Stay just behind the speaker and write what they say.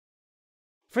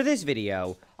For this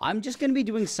video, I'm just going to be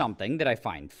doing something that I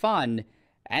find fun,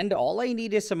 and all I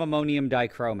need is some ammonium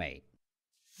dichromate.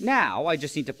 Now, I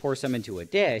just need to pour some into a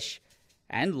dish,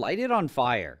 and light it on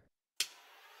fire.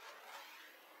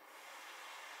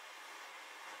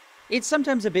 It's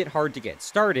sometimes a bit hard to get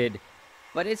started,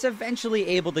 but it's eventually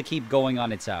able to keep going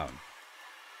on its own.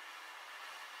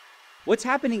 What's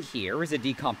happening here is a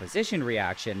decomposition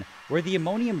reaction where the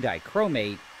ammonium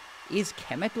dichromate is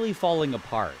chemically falling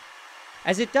apart.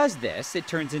 As it does this, it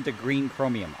turns into green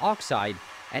chromium oxide,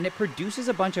 and it produces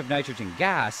a bunch of nitrogen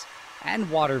gas and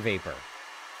water vapor.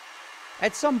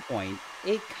 At some point,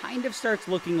 it kind of starts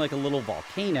looking like a little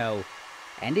volcano,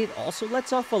 and it also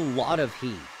lets off a lot of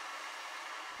heat.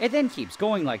 It then keeps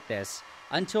going like this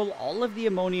until all of the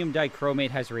ammonium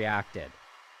dichromate has reacted.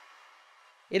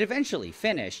 It eventually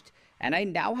finished, and I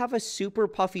now have a super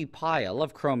puffy pile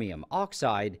of chromium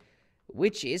oxide,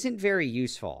 which isn't very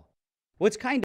useful. What's kind